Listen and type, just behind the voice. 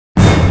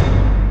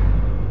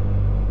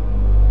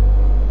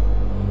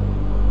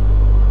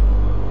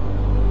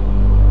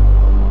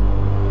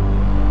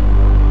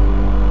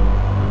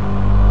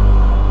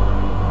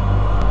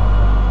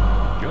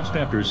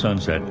after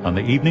sunset on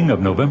the evening of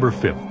November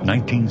 5th,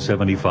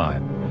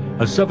 1975,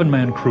 a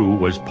 7-man crew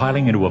was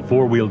piling into a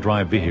 4-wheel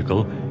drive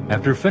vehicle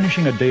after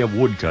finishing a day of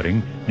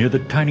woodcutting near the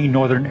tiny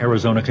northern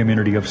Arizona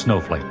community of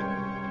Snowflake.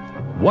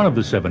 One of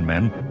the 7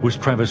 men was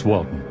Travis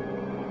Walton,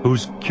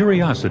 whose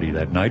curiosity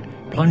that night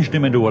plunged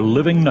him into a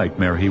living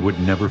nightmare he would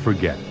never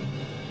forget.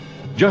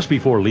 Just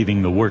before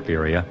leaving the work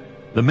area,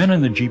 the men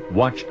in the Jeep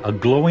watched a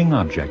glowing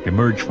object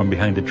emerge from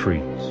behind the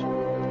trees.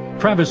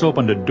 Travis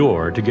opened a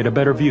door to get a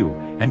better view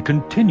and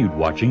continued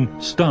watching,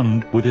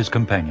 stunned with his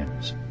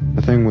companions.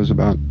 The thing was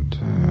about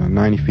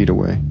 90 feet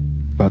away,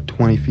 about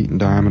 20 feet in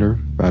diameter,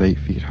 about 8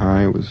 feet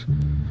high.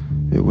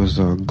 It was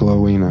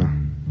glowing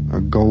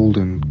a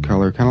golden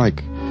color, kind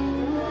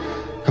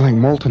of like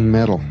molten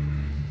metal.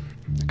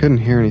 I couldn't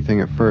hear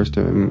anything at first.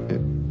 It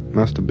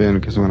must have been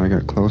because when I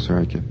got closer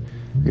I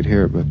could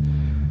hear it, but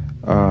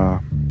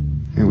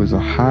it was a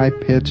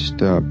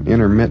high-pitched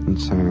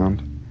intermittent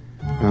sound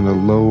and a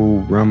low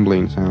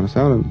rumbling sound. It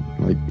sounded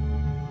like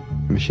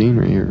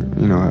machinery or,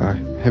 a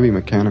heavy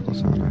mechanical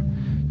sound.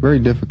 Very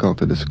difficult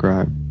to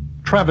describe.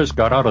 Travis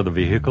got out of the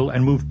vehicle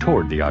and moved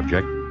toward the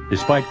object,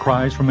 despite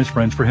cries from his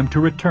friends for him to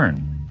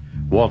return.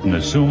 Walton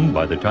assumed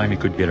by the time he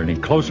could get any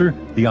closer,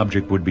 the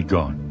object would be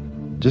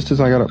gone. Just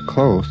as I got up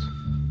close,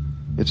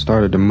 it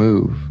started to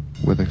move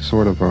with a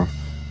sort of a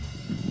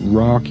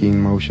rocking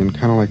motion,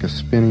 kind of like a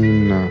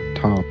spinning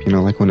top,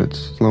 like when it's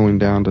slowing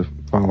down to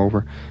fall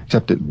over,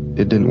 except it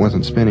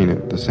wasn't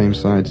spinning. The same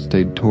side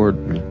stayed toward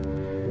me.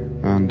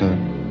 And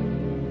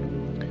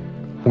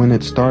when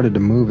it started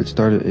to move,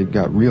 it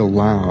got real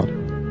loud,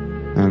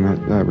 and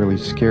that really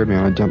scared me.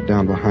 I jumped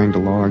down behind a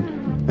log,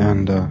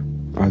 and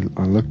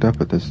I looked up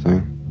at this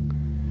thing,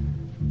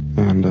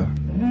 and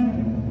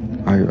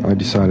I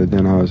decided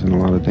then I was in a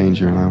lot of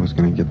danger and I was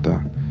going to get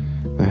the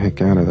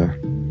heck out of there.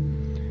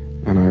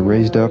 And I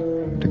raised up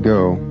to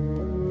go.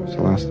 It's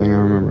the last thing I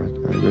remember.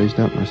 I raised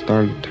up and I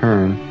started to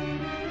turn,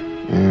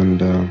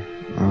 and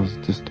I was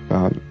just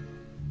about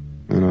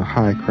in a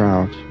high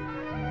crouch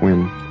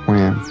when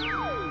wham,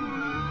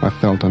 I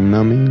felt a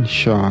numbing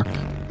shock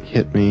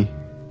hit me.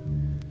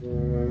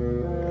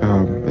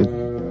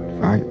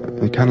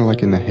 It kind of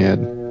like in the head,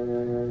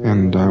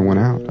 and I went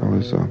out. I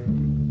was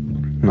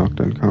knocked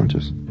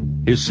unconscious.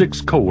 His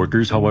 6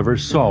 co-workers, however,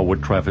 saw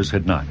what Travis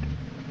had not.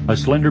 A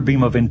slender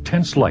beam of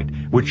intense light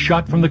which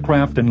shot from the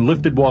craft and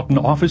lifted Walton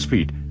off his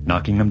feet,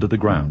 knocking him to the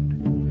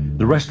ground.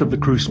 The rest of the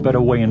crew sped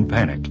away in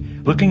panic,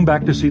 looking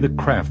back to see the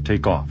craft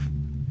take off.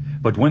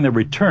 But when they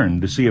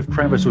returned to see if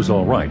Travis was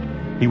all right,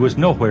 he was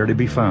nowhere to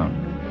be found.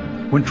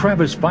 When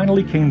Travis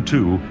finally came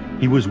to,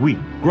 he was weak,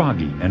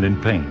 groggy, and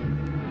in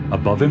pain.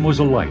 Above him was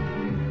a light.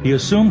 He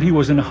assumed he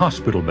was in a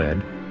hospital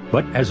bed,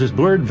 but as his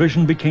blurred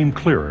vision became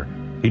clearer,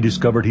 he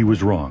discovered he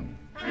was wrong.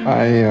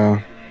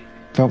 I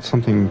felt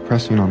something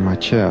pressing on my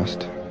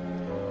chest.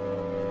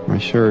 My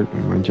shirt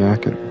and my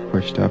jacket were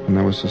pushed up, and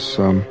there was this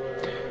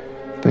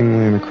thing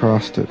laying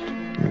across it.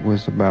 It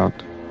was about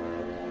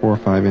 4 or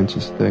 5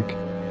 inches thick.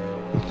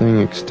 The thing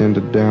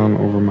extended down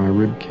over my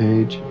rib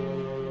cage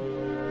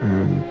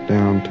and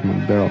down to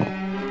my belt.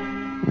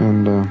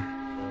 And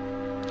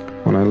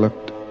when I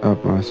looked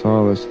up and I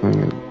saw this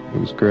thing, it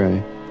was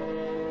gray.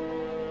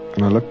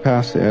 And I looked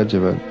past the edge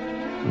of it,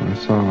 and I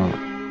saw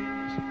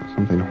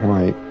something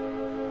white.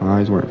 My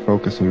eyes weren't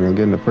focusing real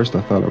good, and at first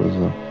I thought it was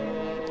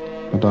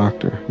a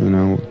doctor,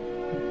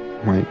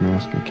 white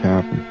mask and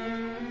cap.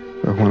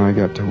 But when I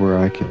got to where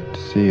I could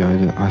see,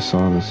 I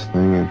saw this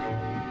thing, and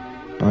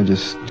I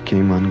just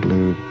came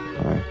unglued.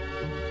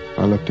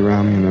 I looked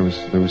around me, and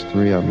there was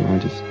 3 of them. I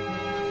just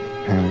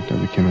panicked. I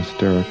became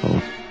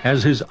hysterical.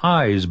 As his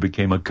eyes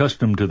became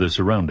accustomed to the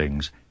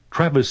surroundings,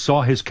 Travis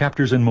saw his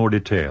captors in more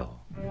detail.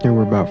 They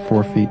were about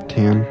 4 feet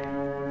 10.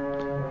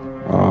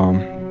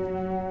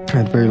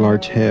 Had very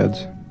large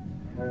heads,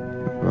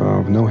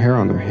 no hair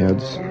on their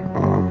heads,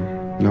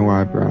 no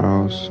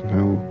eyebrows,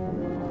 no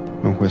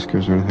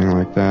whiskers or anything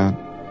like that.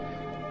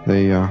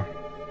 They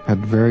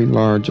had very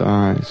large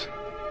eyes.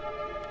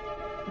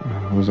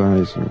 Those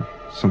eyes are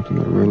something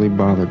that really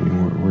bothered me,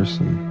 worse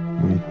than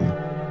anything.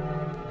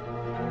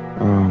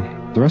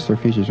 The rest of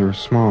their features were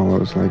small. It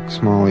was like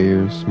small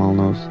ears, small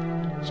nose,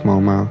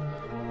 small mouth,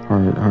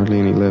 hardly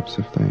any lips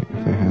if they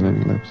had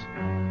any lips.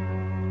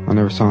 I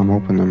never saw them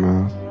open their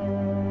mouth.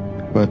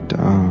 But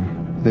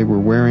they were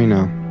wearing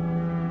a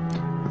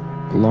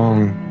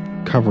long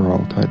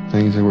coverall type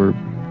things. They were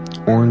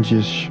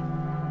orangish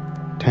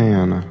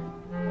tan.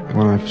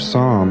 When I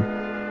saw them,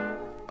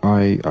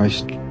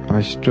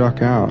 I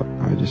struck out.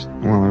 I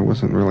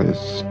wasn't really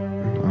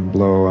a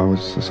blow. I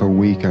was so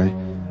weak. I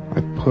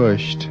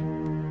pushed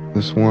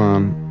this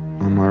one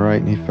on my right,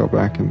 and he fell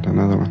back into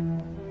another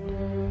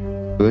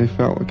one. They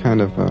felt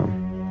kind of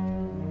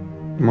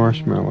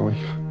marshmallowy,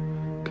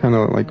 kind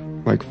of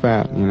like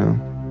fat,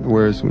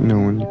 Whereas,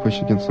 when you push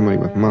against somebody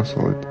with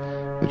muscle,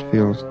 it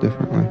feels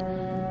differently.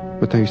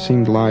 But they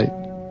seemed light,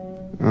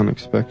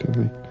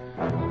 unexpectedly.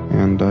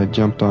 And I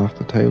jumped off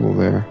the table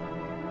there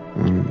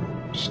and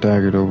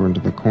staggered over into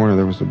the corner.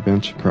 There was a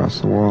bench across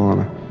the wall,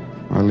 and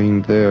I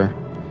leaned there.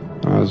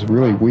 I was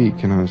really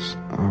weak, and I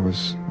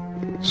was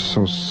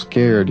so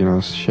scared, I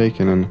was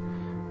shaking,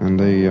 and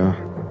they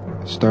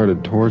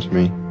started towards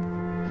me,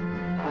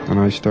 and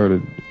I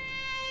started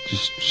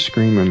just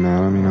screaming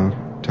at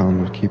them, telling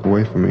them to keep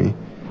away from me,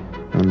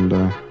 and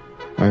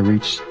I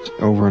reached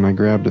over and I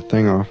grabbed a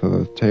thing off of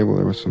the table.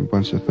 There was a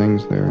bunch of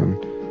things there,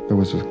 and there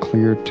was a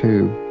clear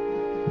tube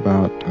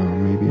about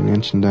maybe an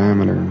inch in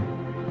diameter,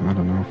 I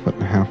don't know, a foot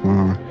and a half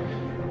long,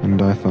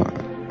 and I thought,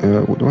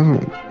 it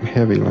wasn't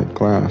heavy like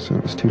glass, and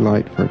it was too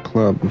light for a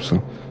club, and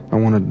so I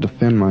wanted to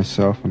defend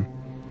myself,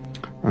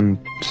 and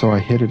so I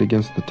hit it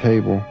against the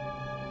table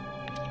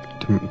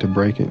to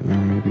break it,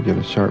 maybe get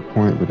a sharp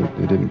point, but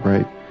it didn't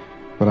break.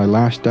 But I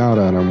lashed out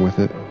at them with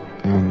it,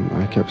 and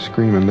I kept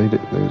screaming. They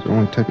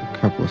only took a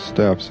couple of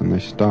steps, and they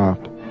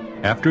stopped.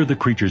 After the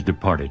creatures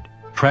departed,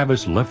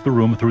 Travis left the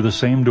room through the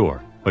same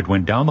door, but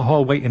went down the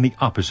hallway in the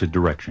opposite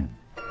direction.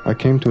 I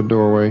came to a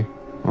doorway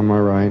on my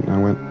right, and I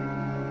went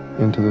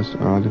into this.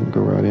 I didn't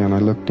go right in. I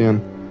looked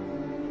in,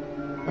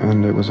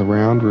 and it was a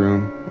round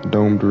room, a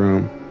domed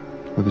room,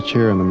 with a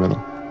chair in the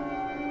middle.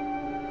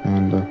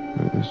 And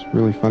it was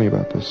really funny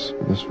about this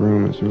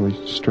room. It's really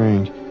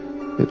strange.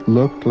 It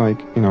looked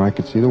like, I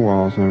could see the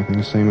walls and everything,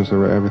 the same as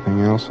everything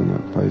else in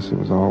that place. It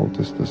was all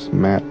just this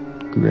matte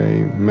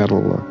gray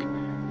metal look.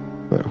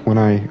 But when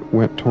I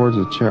went towards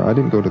the chair, I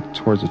didn't go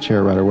towards the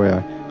chair right away.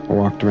 I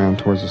walked around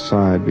towards the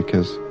side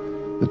because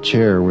the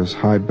chair was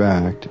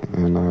high-backed,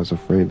 and I was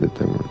afraid that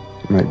there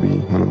might be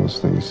one of those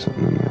things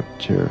sitting in that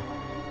chair.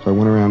 So I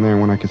went around there,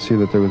 and when I could see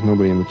that there was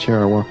nobody in the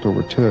chair, I walked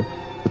over to it.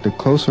 But the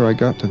closer I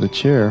got to the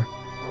chair,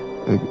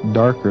 the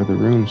darker the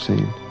room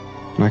seemed,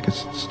 and I could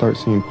start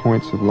seeing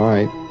points of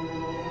light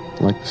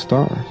like the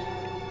stars.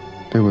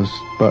 There was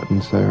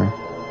buttons there.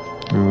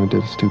 I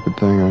did a stupid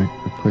thing. I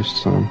pushed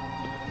some,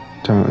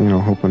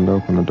 hoping to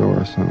open a door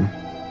or something.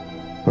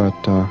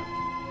 But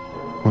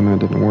when that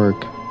didn't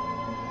work,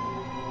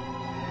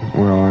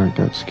 well, I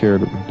got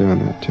scared of doing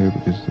that too,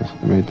 because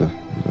it made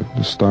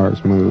the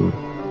stars move.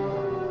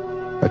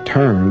 I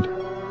turned,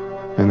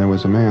 and there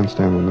was a man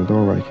standing in the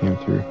doorway I came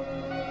through.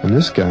 And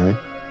this guy,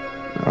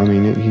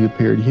 he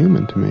appeared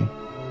human to me,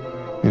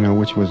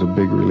 which was a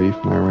big relief.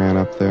 And I ran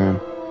up there and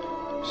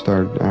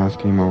started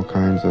asking him all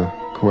kinds of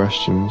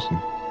questions. And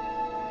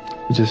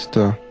he just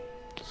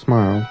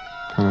smiled,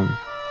 kind of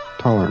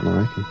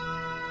tolerant-like.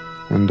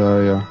 And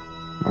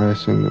I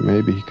assumed that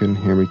maybe he couldn't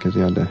hear me because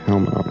he had the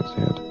helmet on his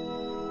head,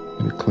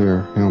 a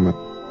clear helmet.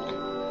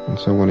 And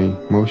so when he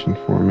motioned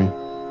for me,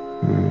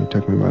 he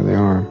took me by the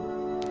arm.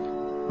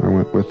 I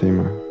went with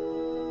him.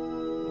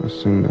 I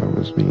assumed I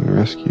was being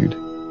rescued.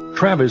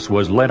 Travis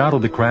was led out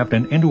of the craft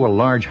and into a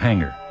large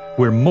hangar,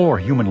 where more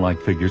human-like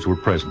figures were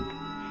present.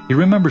 He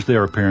remembers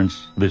their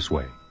appearance this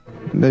way.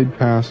 They'd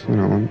pass,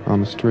 on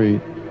the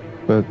street,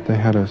 but they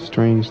had a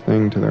strange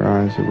thing to their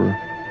eyes. They were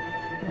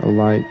a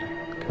light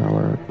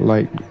color,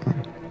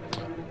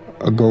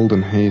 a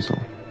golden hazel,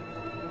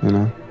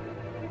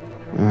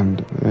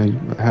 and they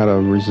had a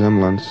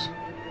resemblance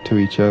to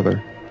each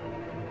other,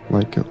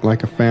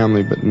 like a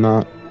family, but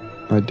not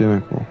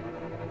identical.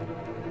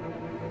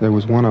 There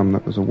was one of them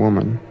that was a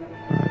woman,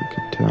 I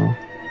could tell.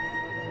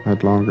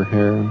 Had longer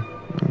hair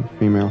and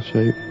female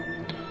shape.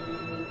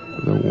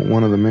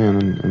 One of the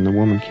men and the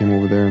woman came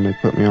over there, and they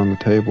put me on the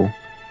table,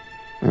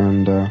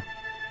 and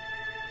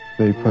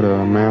they put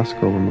a mask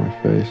over my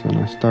face, and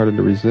I started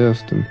to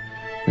resist, and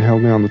they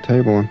held me on the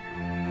table, and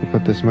they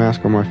put this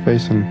mask on my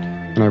face,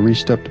 and I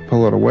reached up to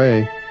pull it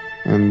away,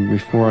 and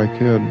before I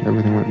could,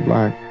 everything went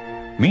black.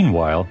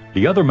 Meanwhile,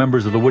 the other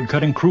members of the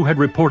woodcutting crew had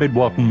reported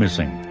Walton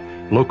missing.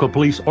 Local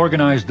police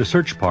organized a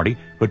search party,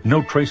 but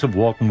no trace of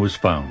Walton was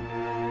found.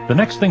 The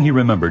next thing he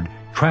remembered,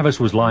 Travis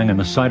was lying on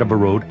the side of a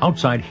road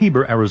outside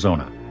Heber,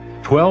 Arizona,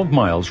 12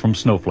 miles from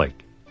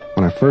Snowflake.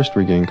 When I first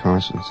regained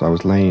consciousness, I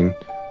was laying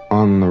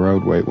on the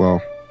roadway,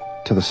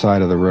 to the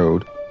side of the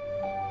road,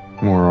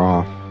 more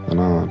off than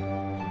on.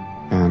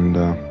 And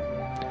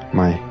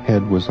my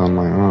head was on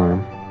my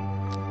arm,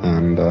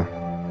 and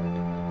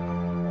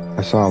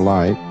I saw a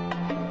light,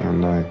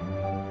 and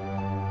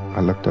I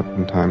looked up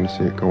in time to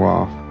see it go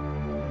off,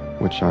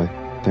 which I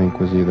think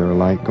was either a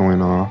light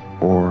going off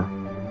or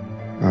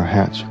a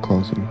hatch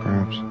closing,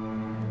 perhaps.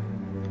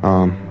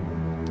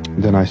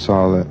 Then I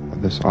saw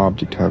this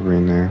object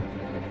hovering there.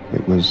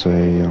 It was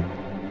a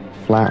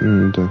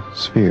flattened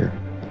sphere.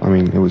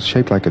 It was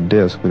shaped like a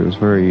disc, but it was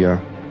very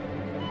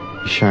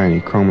shiny,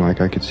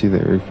 chrome-like. I could see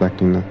that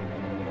reflecting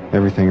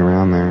everything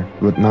around there,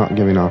 but not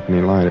giving off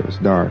any light. It was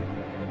dark.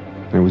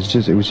 And it was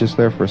just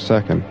there for a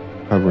second,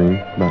 hovering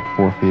about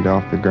 4 feet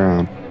off the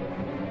ground.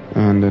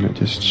 And then it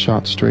just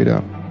shot straight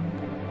up.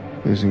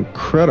 It was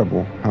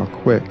incredible how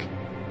quick,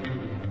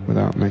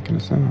 without making a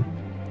sound.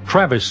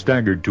 Travis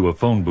staggered to a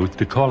phone booth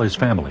to call his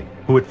family,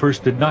 who at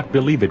first did not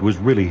believe it was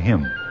really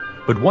him.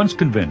 But once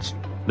convinced,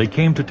 they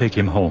came to take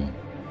him home.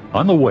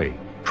 On the way,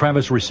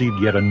 Travis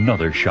received yet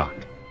another shock.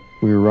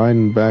 We were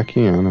riding back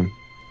in, and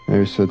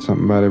they said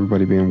something about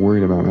everybody being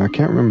worried about me. I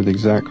can't remember the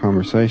exact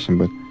conversation,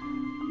 but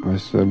I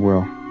said,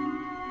 well,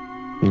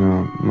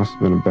 it must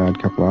have been a bad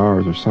couple of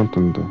hours or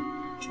something to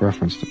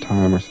reference to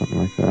time or something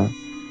like that.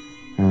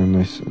 And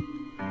they said,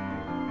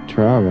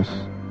 Travis,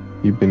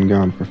 you've been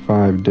gone for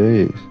 5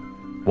 days.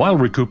 While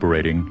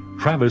recuperating,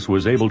 Travis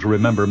was able to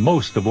remember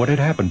most of what had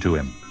happened to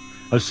him.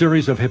 A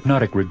series of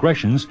hypnotic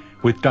regressions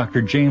with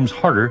Dr. James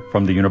Harder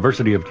from the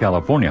University of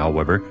California,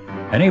 however,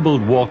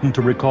 enabled Walton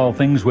to recall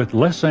things with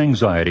less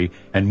anxiety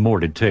and more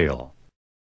detail.